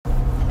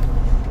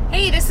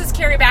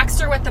Terry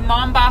Baxter with the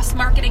Mom Boss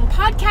Marketing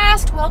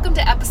Podcast. Welcome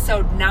to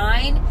episode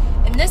 9.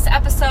 In this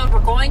episode,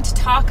 we're going to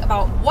talk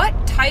about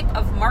what type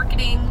of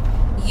marketing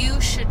you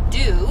should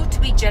do to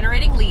be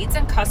generating leads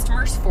and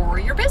customers for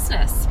your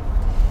business.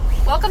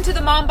 Welcome to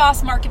the Mom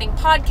Boss Marketing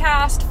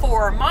Podcast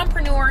for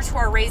mompreneurs who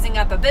are raising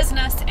up a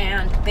business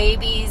and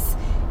babies.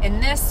 In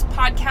this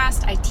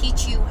podcast, I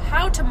teach you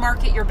how to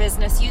market your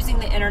business using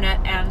the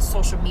internet and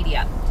social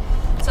media.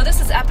 So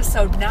this is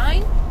episode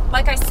 9.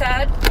 Like I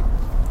said,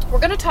 we're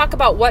going to talk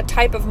about what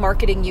type of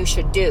marketing you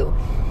should do.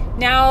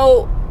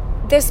 Now,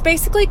 this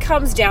basically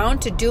comes down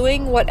to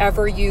doing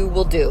whatever you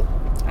will do.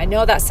 I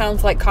know that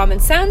sounds like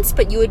common sense,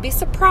 but you would be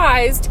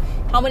surprised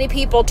how many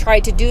people try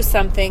to do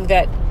something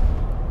that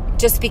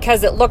just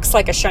because it looks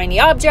like a shiny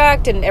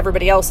object and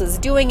everybody else is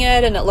doing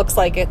it and it looks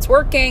like it's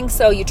working.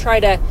 So you try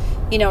to,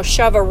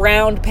 shove a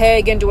round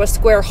peg into a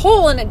square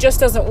hole and it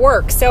just doesn't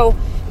work. So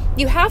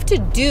you have to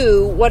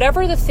do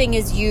whatever the thing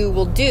is you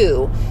will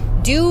do.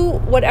 Do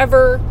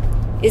whatever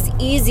is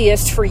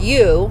easiest for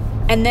you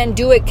and then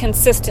do it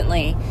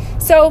consistently.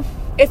 So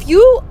if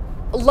you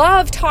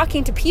love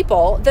talking to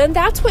people, then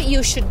that's what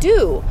you should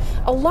do.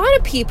 A lot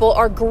of people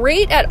are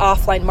great at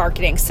offline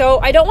marketing. So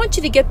I don't want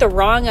you to get the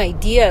wrong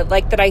idea,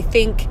 like that I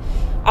think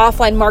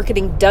offline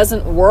marketing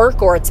doesn't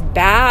work or it's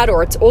bad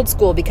or it's old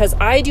school, because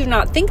I do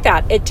not think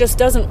that. It just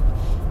doesn't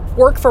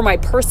work for my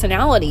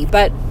personality.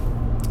 But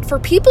for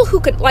people who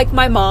could, like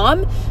my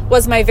mom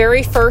was my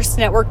very first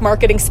network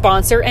marketing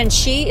sponsor, and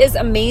she is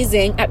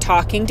amazing at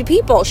talking to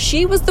people.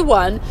 She was the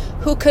one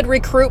who could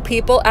recruit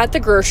people at the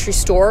grocery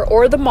store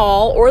or the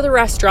mall or the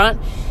restaurant,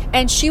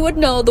 and she would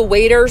know the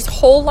waiter's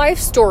whole life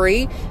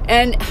story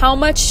and how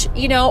much,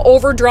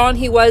 overdrawn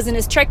he was in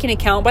his checking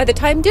account by the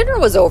time dinner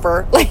was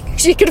over. Like,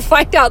 she could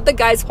find out the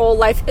guy's whole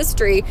life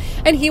history,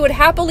 and he would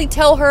happily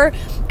tell her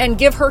and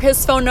give her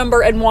his phone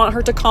number and want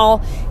her to call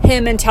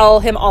him and tell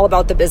him all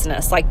about the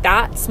business. Like,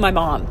 that's my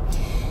mom.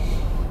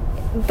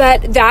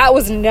 But that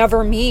was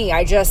never me.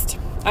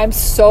 I'm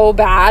so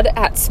bad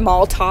at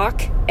small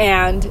talk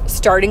and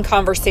starting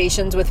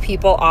conversations with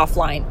people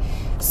offline.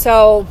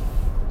 So,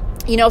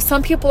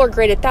 some people are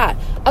great at that.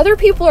 Other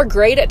people are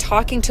great at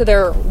talking to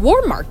their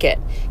warm market,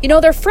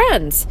 their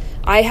friends.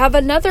 I have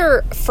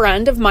another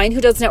friend of mine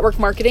who does network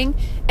marketing,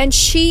 and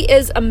she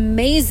is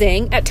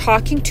amazing at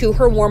talking to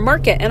her warm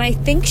market. And I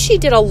think she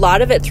did a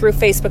lot of it through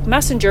Facebook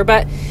Messenger,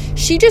 but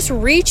she just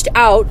reached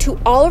out to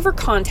all of her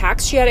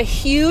contacts. She had a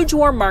huge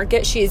warm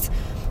market. She's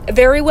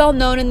very well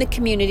known in the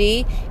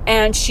community,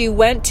 and she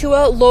went to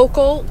a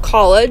local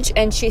college,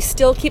 and she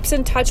still keeps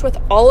in touch with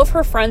all of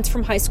her friends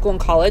from high school and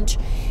college.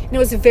 And it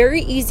was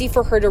very easy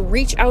for her to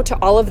reach out to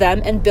all of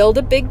them and build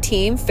a big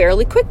team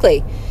fairly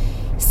quickly.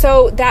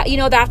 So that,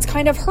 that's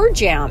kind of her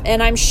jam.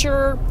 And I'm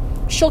sure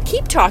she'll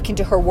keep talking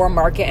to her warm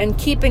market and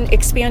keep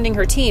expanding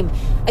her team.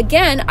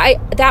 Again,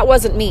 that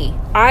wasn't me.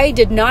 I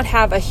did not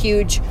have a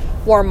huge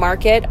warm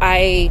market.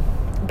 I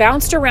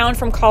bounced around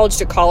from college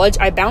to college.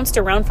 I bounced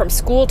around from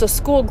school to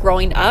school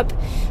growing up.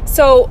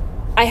 So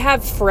I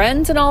have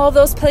friends in all of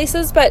those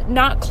places, but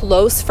not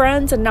close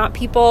friends and not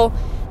people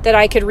that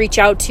I could reach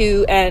out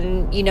to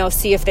and,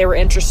 see if they were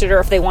interested or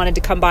if they wanted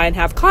to come by and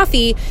have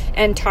coffee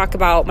and talk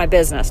about my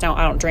business. Now,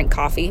 I don't drink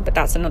coffee, but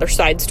that's another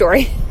side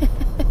story.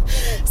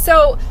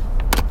 So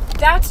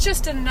that's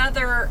just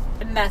another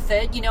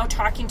method,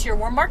 talking to your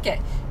warm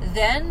market.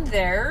 Then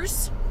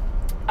there's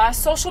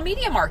social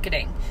media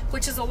marketing,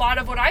 which is a lot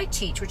of what I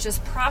teach, which is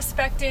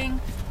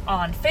prospecting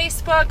on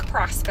Facebook,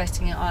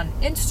 prospecting on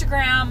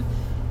Instagram,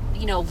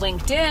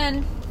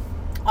 LinkedIn,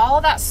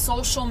 all that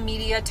social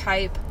media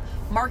type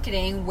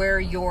marketing where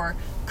you're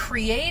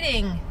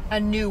creating a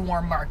new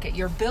warm market,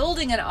 you're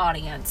building an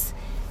audience,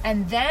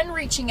 and then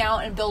reaching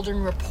out and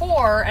building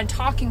rapport and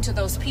talking to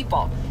those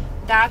people.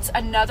 That's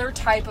another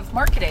type of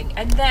marketing.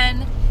 And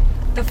then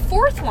the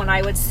fourth one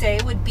I would say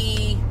would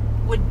be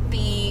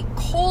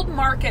cold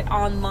market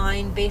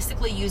online,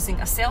 basically using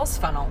a sales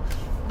funnel,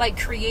 like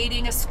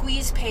creating a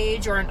squeeze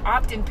page or an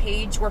opt-in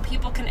page where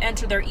people can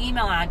enter their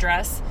email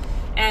address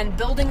and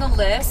building a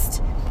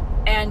list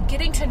and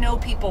getting to know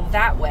people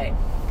that way.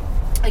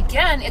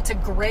 Again, it's a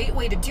great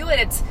way to do it.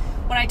 It's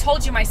when I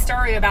told you my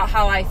story about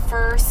how I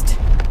first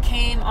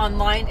came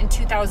online in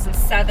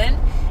 2007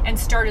 and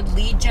started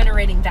lead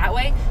generating that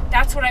way.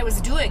 That's what I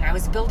was doing. I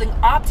was building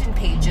opt-in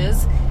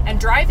pages and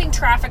driving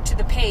traffic to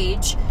the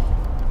page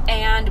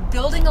and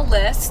building a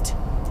list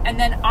and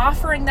then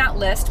offering that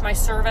list, my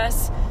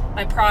service,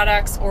 my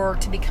products, or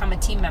to become a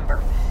team member.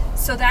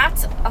 So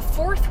that's a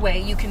fourth way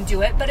you can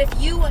do it. But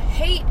if you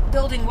hate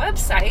building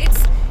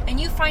websites and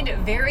you find it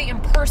very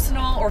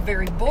impersonal or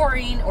very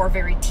boring or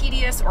very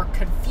tedious or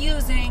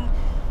confusing,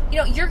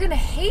 you're going to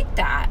hate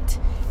that.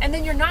 And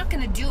then you're not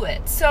going to do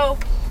it. So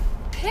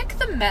pick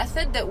the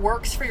method that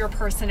works for your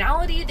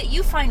personality, that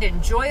you find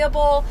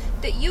enjoyable,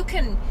 that you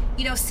can,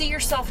 see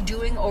yourself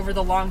doing over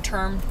the long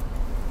term.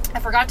 I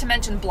forgot to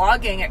mention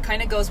blogging. It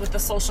kind of goes with the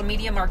social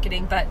media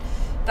marketing, but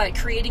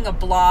creating a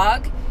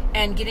blog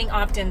and getting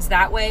opt-ins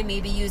that way,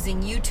 maybe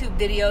using YouTube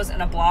videos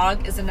and a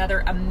blog, is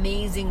another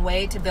amazing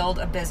way to build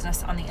a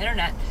business on the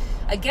internet.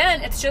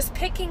 again, it's just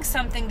picking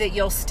something that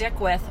you'll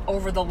stick with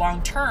over the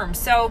long term.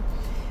 So,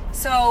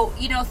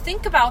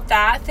 think about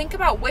that. Think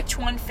about which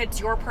one fits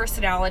your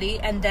personality,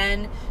 and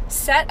then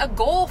set a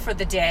goal for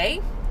the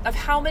day of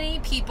how many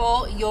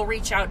people you'll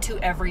reach out to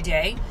every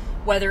day,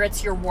 whether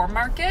it's your warm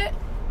market,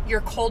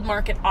 your cold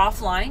market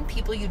offline,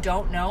 people you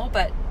don't know,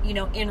 but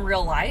in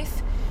real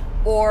life,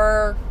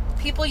 or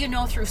people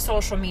through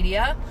social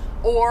media,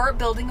 or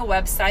building a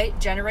website,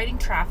 generating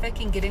traffic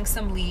and getting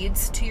some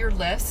leads to your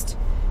list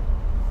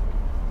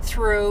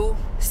through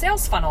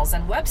sales funnels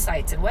and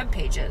websites and web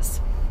pages.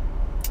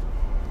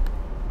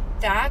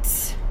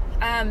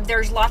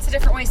 There's lots of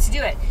different ways to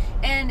do it.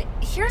 And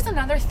here's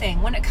another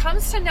thing. When it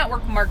comes to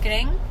network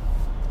marketing,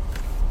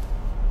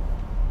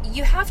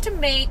 you have to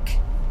make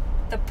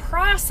the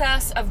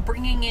process of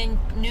bringing in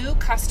new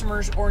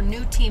customers or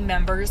new team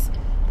members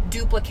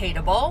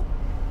duplicatable,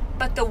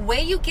 but the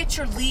way you get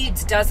your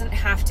leads doesn't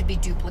have to be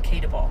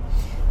duplicatable.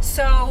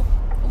 So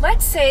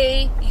let's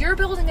say you're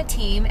building a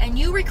team and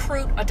you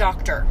recruit a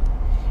doctor,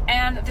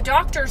 and the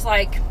doctor's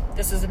like,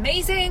 this is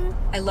amazing,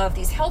 I love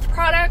these health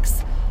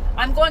products,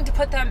 I'm going to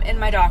put them in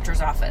my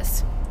doctor's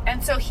office.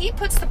 And so he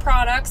puts the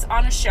products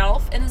on a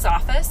shelf in his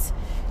office,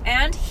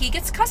 and he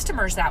gets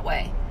customers that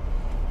way.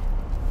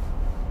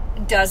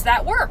 Does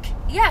that work?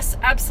 Yes,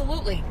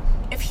 absolutely.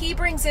 If he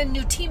brings in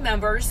new team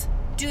members,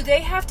 do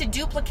they have to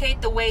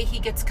duplicate the way he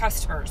gets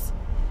customers?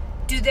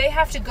 Do they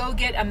have to go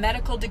get a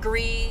medical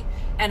degree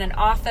and an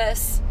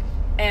office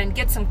and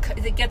get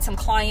some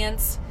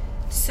clients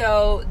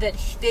so that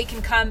they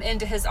can come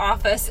into his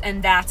office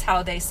and that's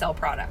how they sell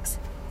products?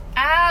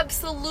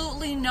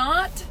 Absolutely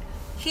not.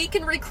 He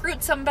can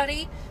recruit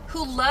somebody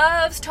who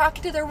loves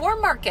talking to their warm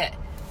market,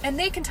 and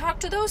they can talk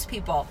to those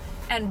people,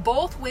 and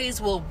both ways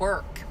will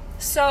work.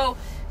 So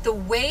the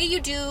way you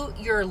do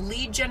your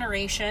lead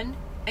generation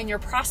and your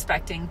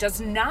prospecting does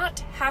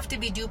not have to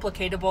be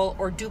duplicatable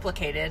or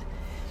duplicated,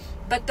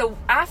 but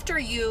after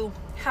you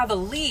have a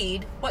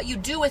lead, what you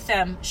do with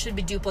them should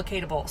be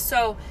duplicatable.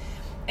 So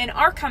in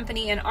our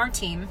company and our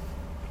team,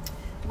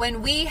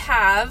 when we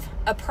have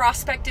a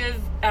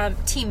prospective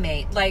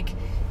teammate, like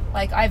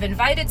I've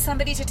invited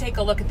somebody to take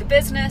a look at the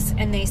business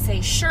and they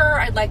say, sure,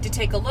 I'd like to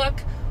take a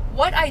look,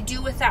 what I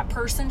do with that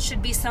person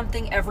should be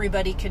something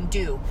everybody can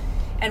do.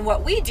 And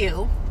what we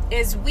do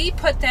is we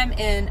put them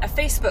in a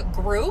Facebook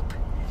group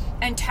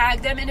and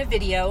tag them in a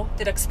video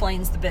that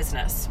explains the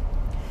business.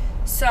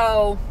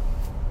 So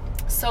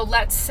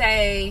let's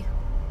say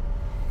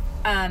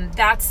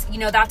that's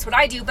what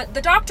I do, but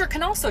the doctor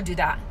can also do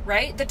that,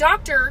 right? The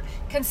doctor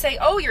can say,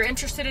 oh, you're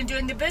interested in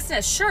doing the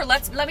business. Sure,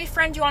 let me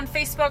friend you on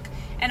Facebook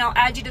and I'll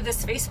add you to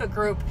this Facebook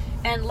group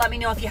and let me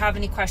know if you have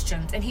any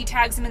questions. And he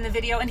tags him in the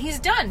video and he's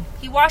done.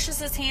 He washes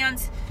his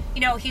hands,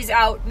 he's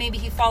out. Maybe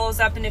he follows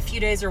up in a few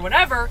days or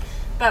whatever.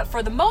 But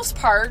for the most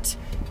part,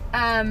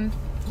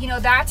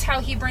 that's how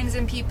he brings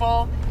in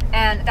people,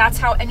 and that's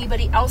how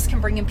anybody else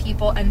can bring in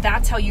people, and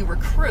that's how you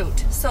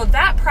recruit. So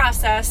that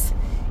process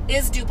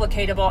is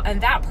duplicatable, and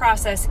that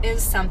process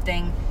is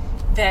something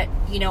that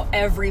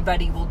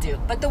everybody will do.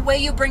 But the way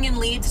you bring in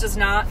leads does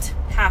not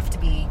have to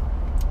be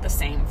the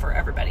same for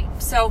everybody.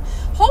 So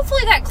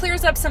hopefully that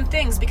clears up some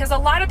things, because a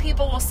lot of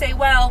people will say,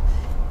 well,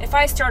 if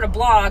I start a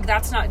blog,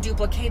 that's not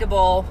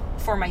duplicatable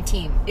for my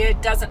team.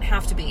 It doesn't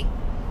have to be.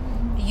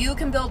 You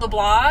can build a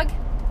blog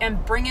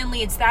and bring in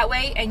leads that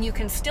way, and you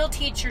can still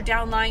teach your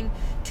downline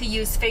to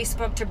use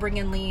Facebook to bring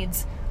in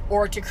leads,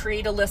 or to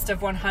create a list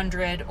of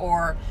 100,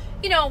 or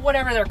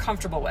whatever they're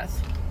comfortable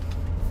with.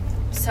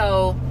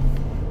 So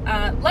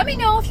let me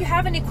know if you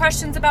have any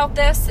questions about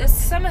this. It's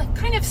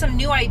some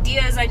new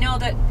ideas. I know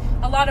that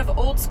a lot of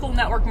old school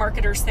network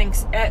marketers think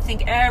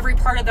every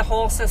part of the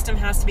whole system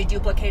has to be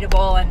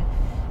duplicatable, and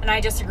I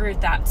disagree with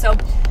that. So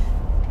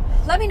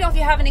let me know if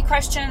you have any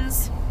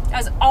questions.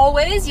 As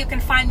always, you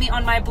can find me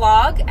on my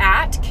blog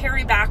at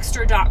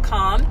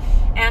carriebaxter.com,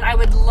 and I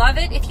would love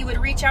it if you would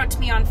reach out to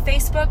me on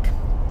Facebook,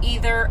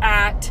 either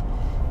at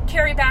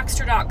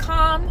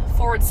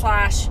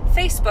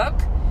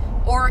carriebaxter.com/Facebook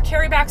or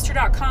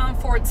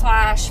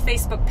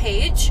carriebaxter.com/Facebook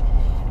page,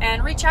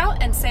 and reach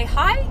out and say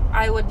hi.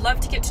 I would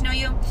love to get to know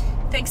you.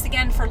 Thanks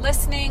again for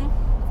listening.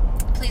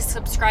 Please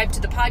subscribe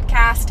to the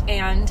podcast,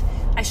 and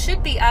I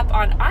should be up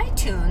on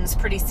iTunes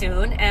pretty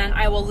soon, and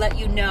I will let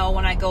you know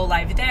when I go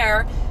live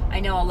there. I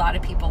know a lot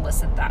of people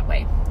listen that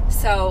way.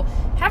 So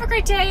have a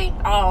great day.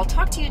 I'll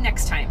talk to you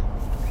next time.